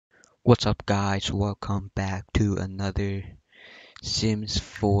What's up, guys? Welcome back to another Sims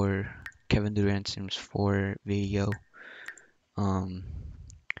 4 Kevin Durant Sims 4 video. Um,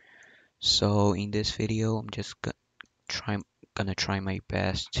 so in this video, I'm just gonna try my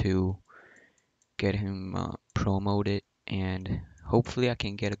best to get him promoted, and hopefully I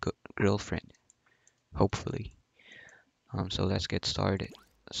can get a good girlfriend. Hopefully. So let's get started.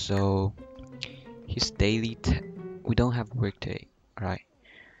 So his we don't have work today, right?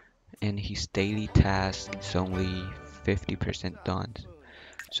 And his daily task is only 50% done.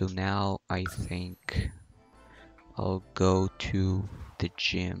 So now I think I'll go to the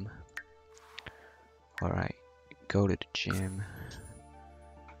gym. Alright, go to the gym.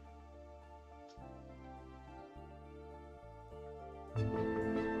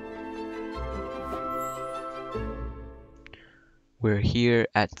 We're here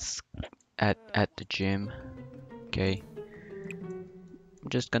at the gym. Okay. I'm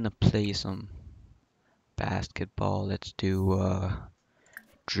just gonna play some basketball. Let's do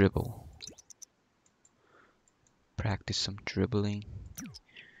dribble. Practice some dribbling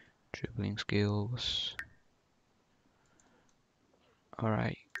skills.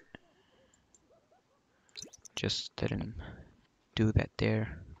 Alright. Just let him do that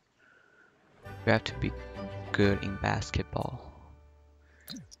there. We have to be good in basketball.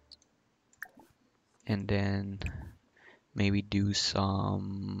 And then maybe do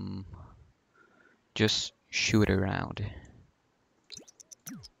some just shoot around.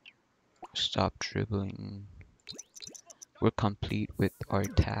 Stop dribbling. We're complete with our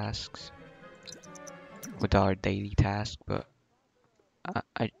tasks, with our daily task, but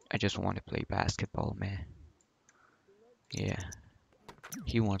I just want to play basketball, man. Yeah,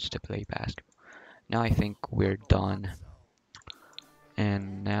 he wants to play basketball. Now I think we're done.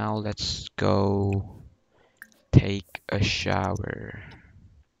 And now let's go take a shower.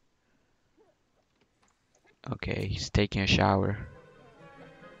 Okay, he's taking a shower.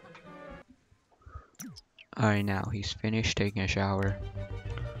 Alright, now he's finished taking a shower.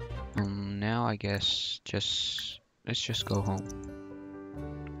 Now I guess let's just go home.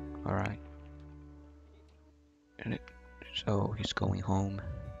 Alright. So he's going home.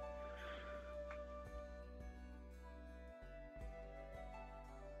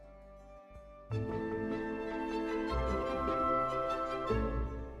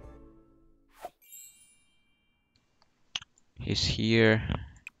 He's here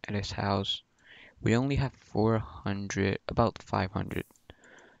at his house. We only have about $500,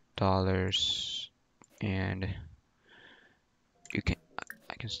 and I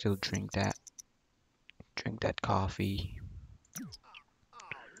can still drink that coffee,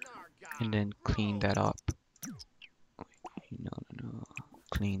 and then clean that up. No,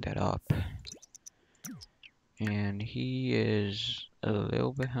 clean that up. And he is a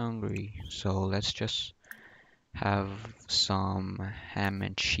little bit hungry, so let's just have some ham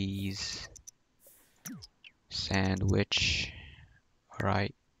and cheese sandwich.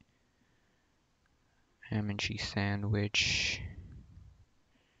 Alright, ham and cheese sandwich.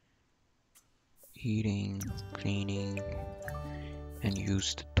 Eating, cleaning, and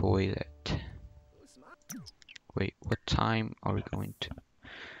use the toilet. Wait, what time are we going to?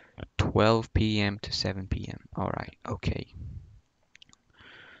 12 p.m. to 7 p.m. Alright, okay.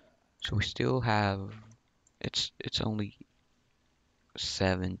 So we still have, it's only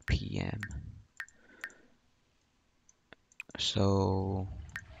 7 p.m. So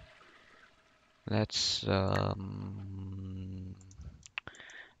let's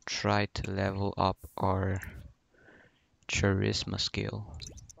try to level up our charisma skill,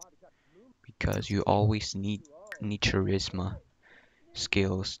 because you always need charisma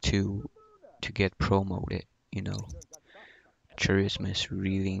skills to get promoted, you know. Charisma is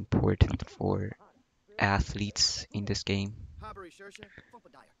really important for athletes in this game.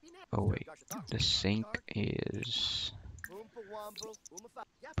 Oh wait, the sink is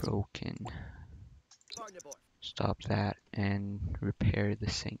broken. Stop that and repair the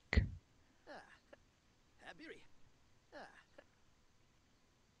sink.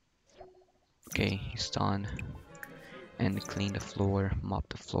 Okay, he's done. And clean the floor, mop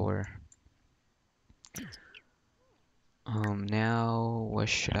the floor. Now what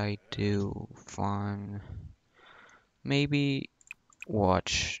should I do? Fun. Maybe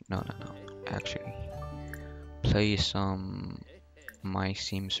watch. No. Actually, play some My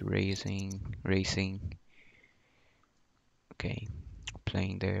Sims racing. Okay,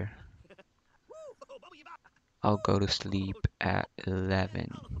 playing there. I'll go to sleep at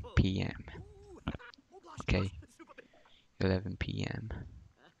 11 p.m. Okay, 11 p.m.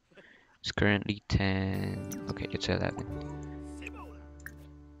 It's currently 10. Okay, it's 11.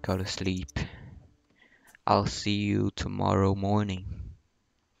 Go to sleep. I'll see you tomorrow morning.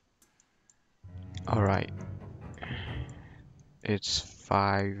 Alright, it's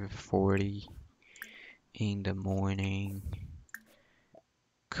 5:40 in the morning.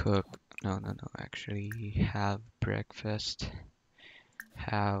 Cook. No, actually, have breakfast.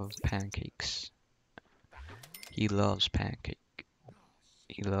 Have pancakes. He loves pancake.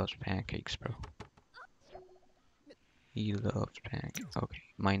 He loves pancakes, bro. He loves pancakes. Okay,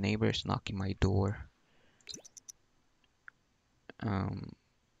 my neighbor's knocking my door. Um,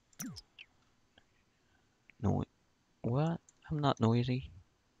 no, what? I'm not noisy.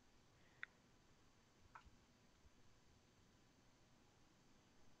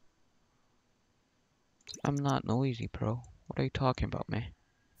 I'm not noisy, bro. What are you talking about, man?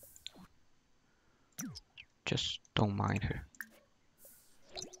 Just don't mind her.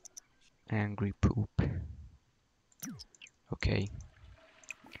 Angry poop. Okay,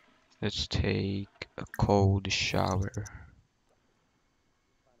 let's take a cold shower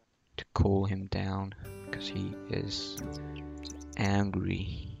to cool him down because he is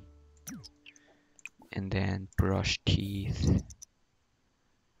angry. And then brush teeth.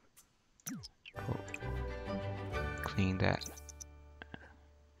 Oh, clean that.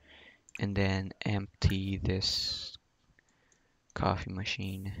 And then empty this coffee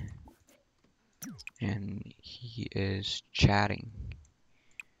machine. And he is chatting.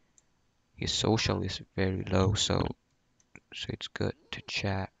 His social is very low, so it's good to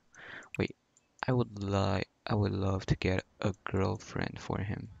chat. Wait, I would love to get a girlfriend for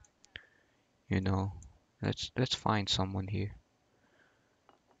him. You know, let's find someone here.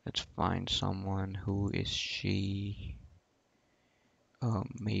 Let's find someone. Who is she?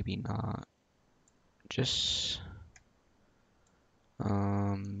 Maybe not. Just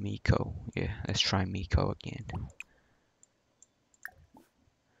Miko. Yeah, let's try Miko again.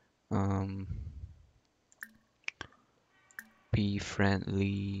 Um, be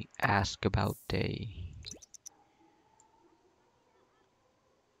friendly. Ask about day.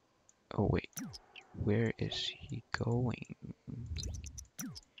 Oh wait, where is he going?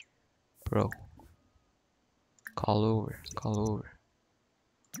 Bro, call over, call over.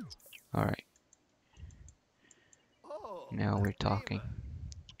 Alright, now we're talking.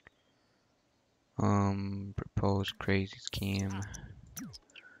 Propose crazy scheme.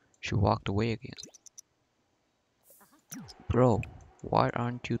 She walked away again. Bro, why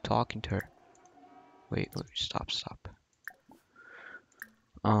aren't you talking to her? Wait, stop.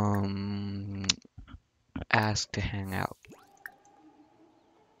 Um, ask to hang out.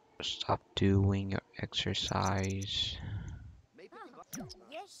 Stop doing your exercise.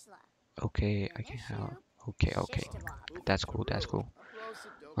 Okay, I can help. Okay. That's cool.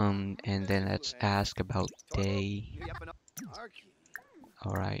 And then let's ask about day.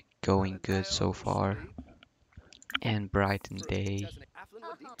 Alright, going good so far. And brighten day.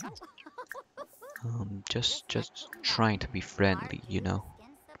 Just trying to be friendly, you know?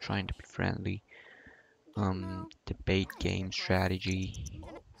 Trying to be friendly. Debate game strategy.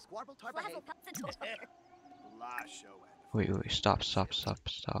 Wait, stop.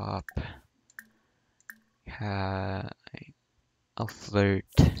 I'll flirt.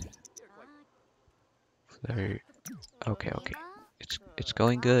 Okay. It's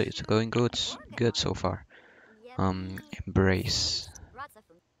going good. It's going good so far. Embrace.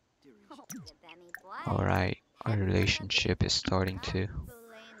 Alright, our relationship is starting to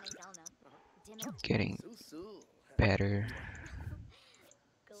getting better.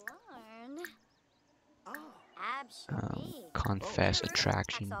 Confess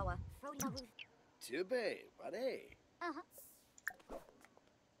attraction.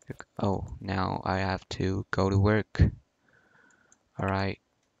 Oh, now I have to go to work. Alright,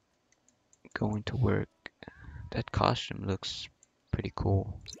 going to work. That costume looks pretty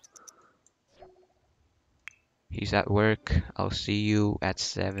cool. He's at work. I'll see you at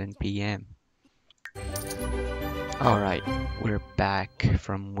 7 p.m. Alright, we're back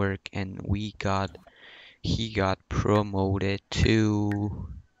from work and he got promoted to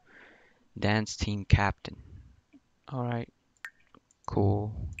dance team captain. Alright,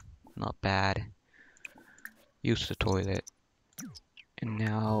 cool. Not bad. Use the toilet. And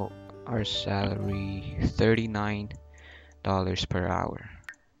now our salary $39 per hour.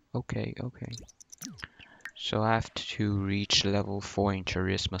 Okay. So I have to reach level 4 in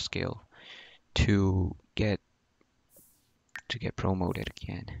charisma skill to get promoted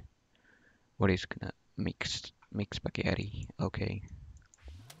again. What is gonna make spaghetti? Okay.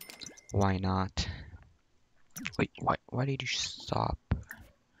 Why not? Wait, why did you stop?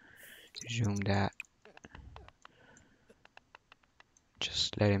 Zoom that.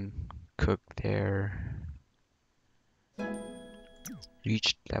 Just let him cook there.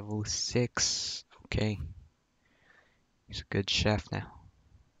 Reached level 6. Okay. He's a good chef now.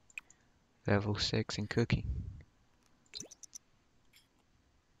 Level 6 in cooking.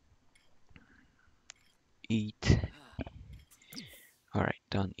 Eat. Alright,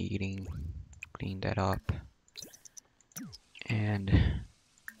 done eating. Clean that up. And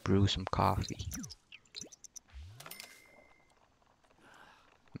brew some coffee.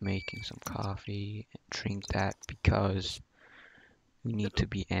 Making some coffee. Drink that because we need to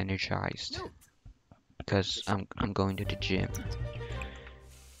be energized. Because I'm going to the gym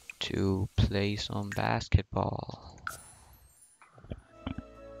to play some basketball.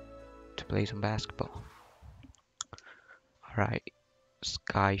 Alright,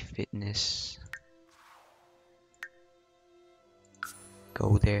 Sky Fitness.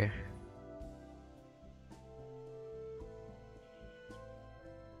 Go there.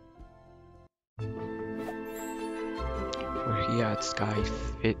 We're here at Sky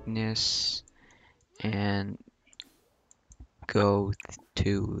Fitness and go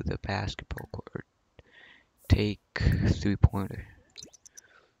to the basketball court. Take 3-pointer.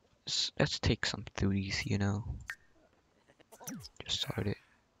 Let's take some threes, you know. Just start it.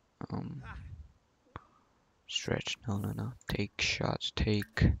 Stretch. No. Take shots.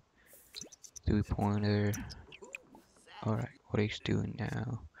 Take 3-pointer. Alright, what he's doing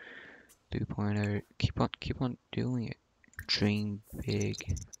now. 3-pointer. Keep on doing it. Dream big.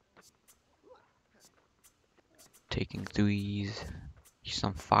 Taking threes. He's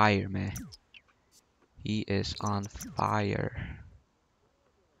on fire, man. He is on fire.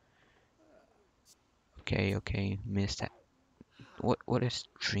 Okay, missed that. What is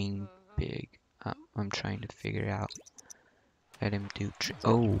dream big? I'm trying to figure out. Let him do.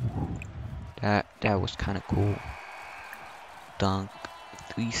 Oh, that was kind of cool. Dunk,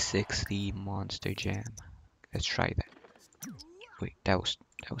 360 monster jam. Let's try that. Wait, that was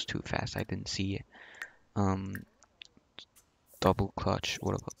too fast. I didn't see it. Double clutch.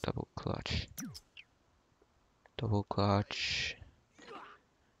 What about double clutch? Double clutch.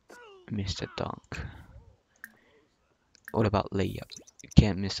 Missed a dunk. What about layup? You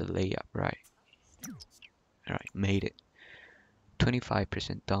can't miss a layup, right? Alright, made it.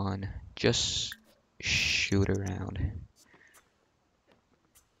 25% done. Just shoot around.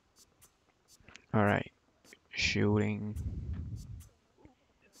 Alright, shooting.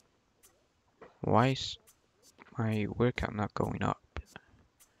 Why is my workout not going up?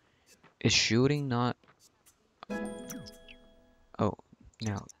 Is shooting not... Oh,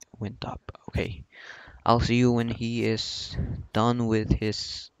 now it went up. Okay. I'll see you when he is done with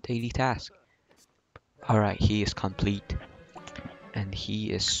his daily task. Alright, he is complete. And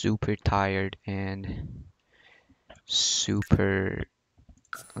he is super tired and super...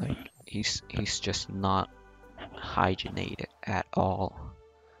 like, he's just not hygienated at all.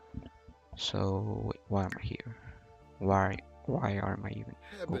 So, wait, why am I here? Why am I even...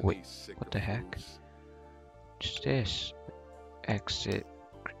 Oh, wait, what the heck? What's this? Exit,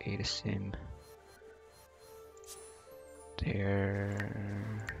 create a sim.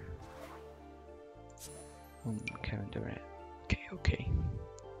 There... Kevin Durant. Okay.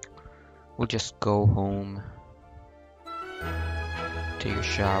 We'll just go home, take a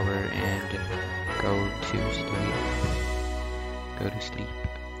shower, and go to sleep.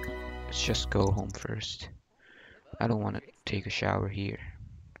 Let's just go home first. I don't want to take a shower here.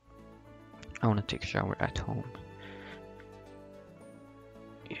 I want to take a shower at home.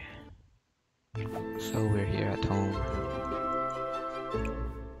 Yeah. So we're here at home.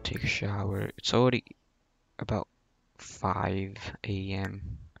 Take a shower. It's already about 5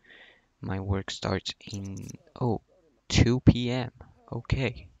 a.m. My work starts in 2 p.m.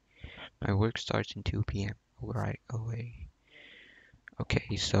 Okay. My work starts in 2 p.m. Right away.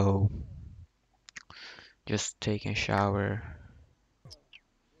 Okay, so just taking a shower.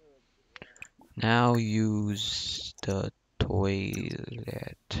 Now use the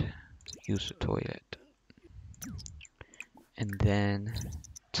toilet. And then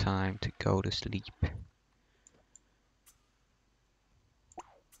time to go to sleep.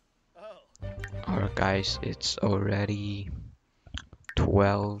 Alright guys, it's already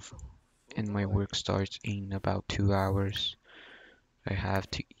 12 and my work starts in about 2 hours. I have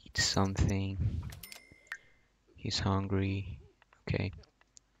to eat something. He's hungry. Okay.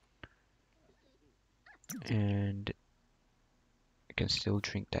 And I can still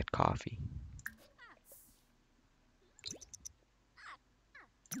drink that coffee.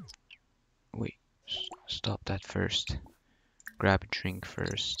 Wait, stop that first. Grab a drink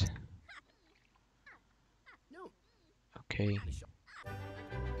first. Okay.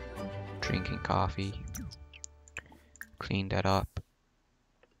 drinking coffee. Clean that up.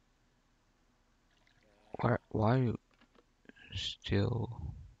 Why are you still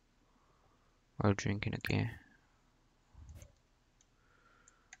are drinking again?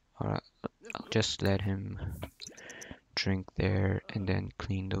 Alright, I'll just let him drink there and then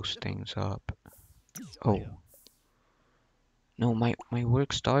clean those things up. Oh, no, my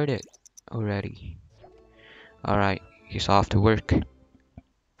work started already. Alright, he's off to work.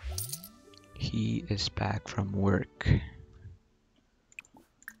 He is back from work.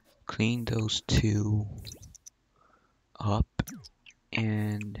 Clean those two up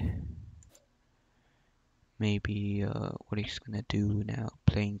and maybe what he's gonna do now,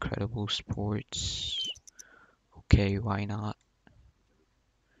 play Incredible Sports. Okay, why not?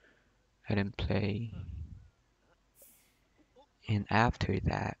 Let him play. And after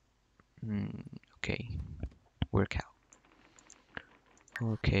that, okay, workout.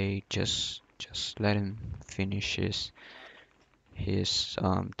 Okay, just let him finish his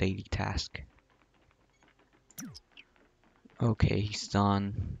daily task. Okay, he's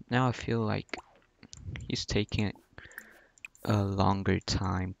done. Now I feel like he's taking a longer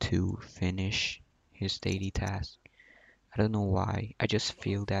time to finish his daily task. I don't know why. I just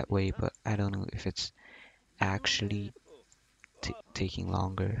feel that way, but I don't know if it's actually taking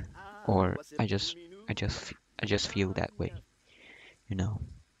longer or I just feel that way, you know.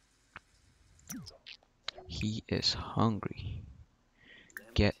 He is hungry.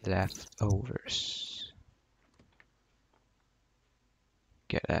 Get leftovers.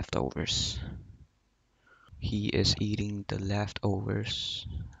 Get leftovers. He is eating the leftovers.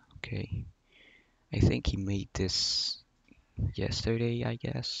 Okay. I think he made this yesterday, I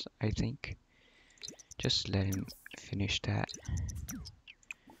guess. I think. Just let him finish that.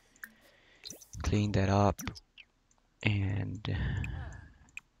 Clean that up and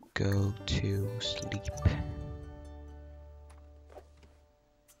go to sleep.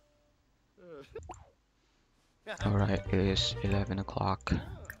 Alright, it is 11 o'clock.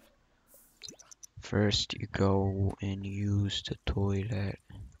 First you go and use the toilet.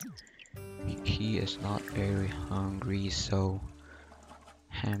 He is not very hungry, so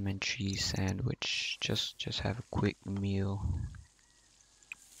ham and cheese sandwich. Just have a quick meal.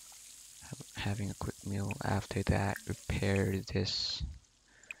 Having a quick meal. After that, repair this,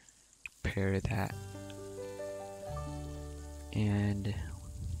 repair that, and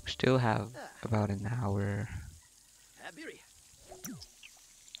still have about an hour.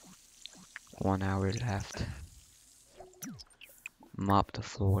 1 hour left. Mop the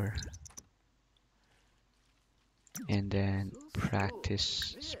floor. And then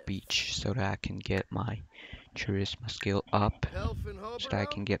practice speech so that I can get my charisma skill up so that I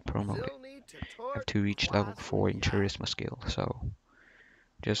can get promoted. I have to reach level 4 in charisma skill, so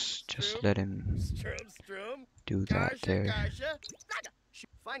just let him do that there.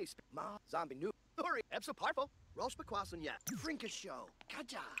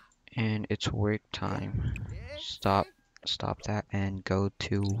 And it's work time. Stop that and go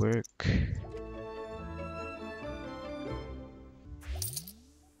to work.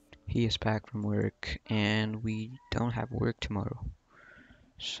 He is back from work and we don't have work tomorrow.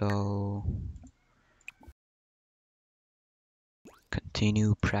 So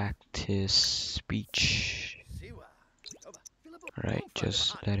continue practice speech. Alright,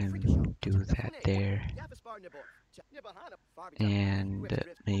 just let him do that there. And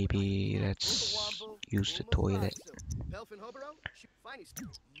maybe let's use the toilet.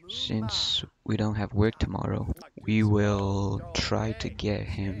 Since we don't have work tomorrow, we will try to get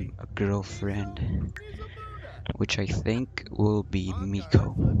him a girlfriend, which I think will be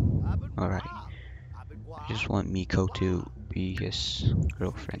Miko. Alright, I just want Miko to be his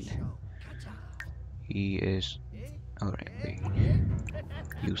girlfriend. He is... Alright, wait.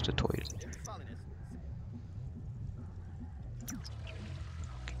 Use the toilet.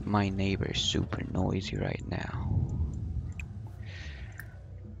 My neighbor is super noisy right now.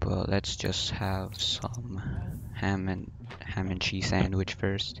 But let's just have some ham and cheese sandwich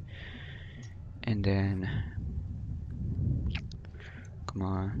first. And then... Come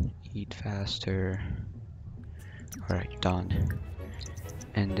on, eat faster. Alright, done.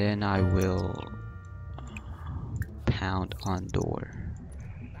 And then I will pound on door.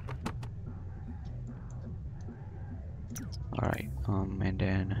 Alright, and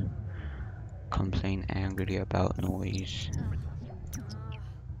then complain angrily about noise.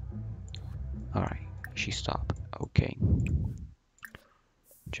 Alright, she stopped. Okay.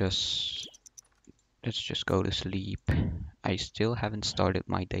 Let's just go to sleep. I still haven't started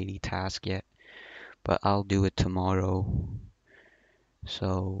my daily task yet, but I'll do it tomorrow.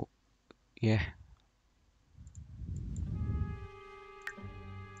 So yeah.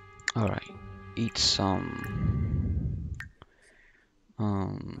 All right. Eat some.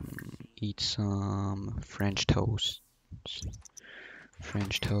 Eat some French toast.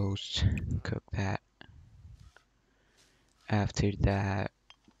 French toast. Cook that. After that,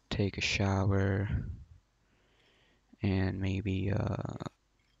 take a shower and maybe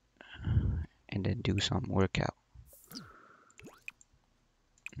and then do some workout.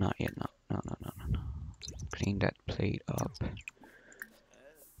 Not yet. No. No. No. No. No. No. Clean that plate up.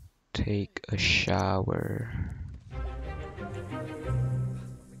 Take a shower.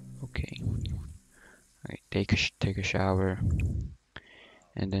 Okay. Alright, take a shower,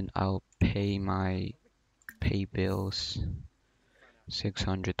 and then I'll pay bills.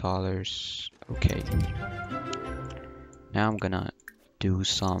 $600. Okay. Now I'm gonna do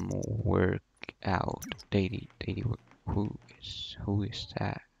some workout. Daily work. Who is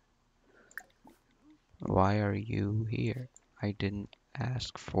that? Why are you here? I didn't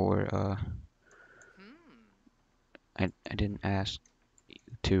ask for I didn't ask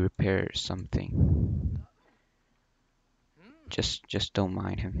to repair something. Just don't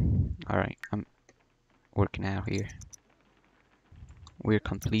mind him. Alright, I'm working out here. We're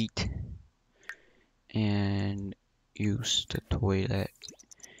complete. And use the toilet.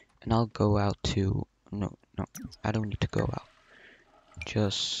 And I'll go out to no, I don't need to go out.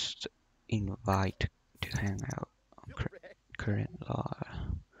 Just invite to hang out. Current law.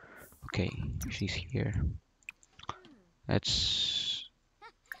 Okay, she's here. Let's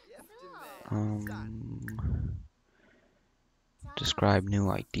describe new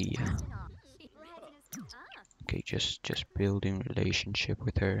idea. Okay, just building relationship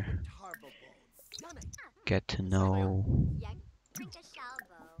with her. Get to know.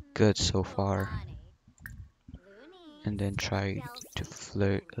 Good so far. And then try to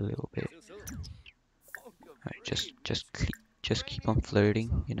flirt a little bit. Alright, just keep on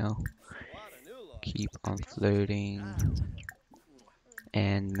flirting, you know. Keep on flirting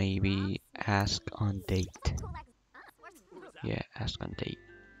and maybe ask on date. Yeah, ask on date.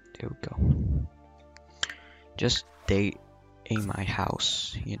 There we go. Just date in my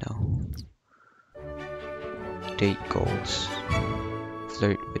house, you know. Date goals.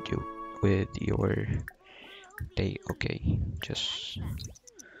 Flirt with your date. Okay, just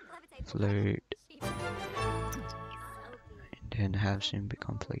flirt and then have him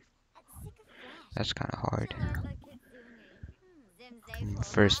become playful. That's kind of hard.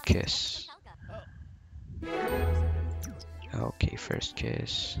 First kiss. Okay, first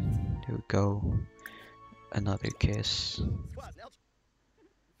kiss. There we go. Another kiss.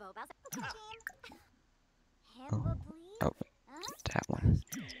 Oh, that one.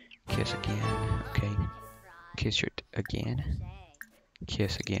 Kiss again. Okay. Kiss your again.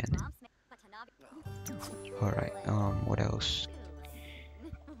 Kiss again. Alright, what else?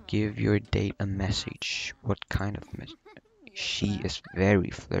 Give your date a message. What kind of message? She is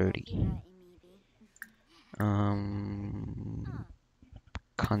very flirty.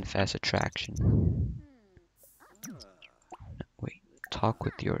 Confess attraction. Wait, talk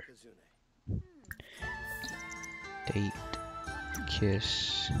with your date,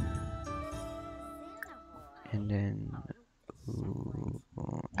 kiss, and then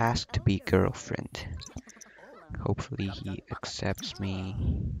ask to be girlfriend. Hopefully he accepts me.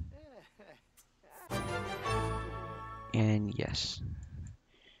 And yes,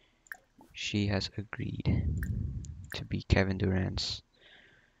 she has agreed to be Kevin Durant's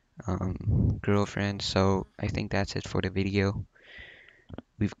girlfriend. So I think that's it for the video.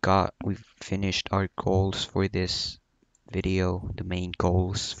 We've finished our goals for this video. The main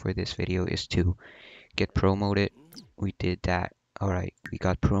goals for this video is to get promoted. We did that. Alright, we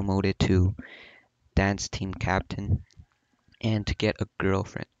got promoted to dance team captain and to get a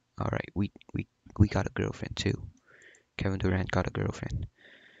girlfriend. Alright, we got a girlfriend too. Kevin Durant got a girlfriend.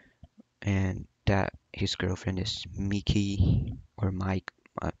 And that his girlfriend is Miki or Mike,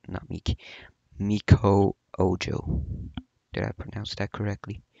 not Miki, Miko Ojo. Did I pronounce that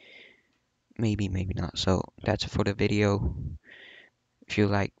correctly? Maybe not. So that's it for the video. If you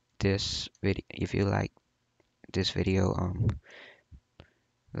like this video,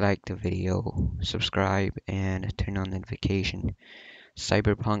 like the video, subscribe, and turn on notification.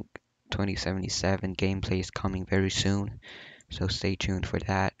 Cyberpunk 2077 gameplay is coming very soon, so stay tuned for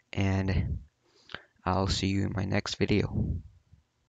that, and I'll see you in my next video.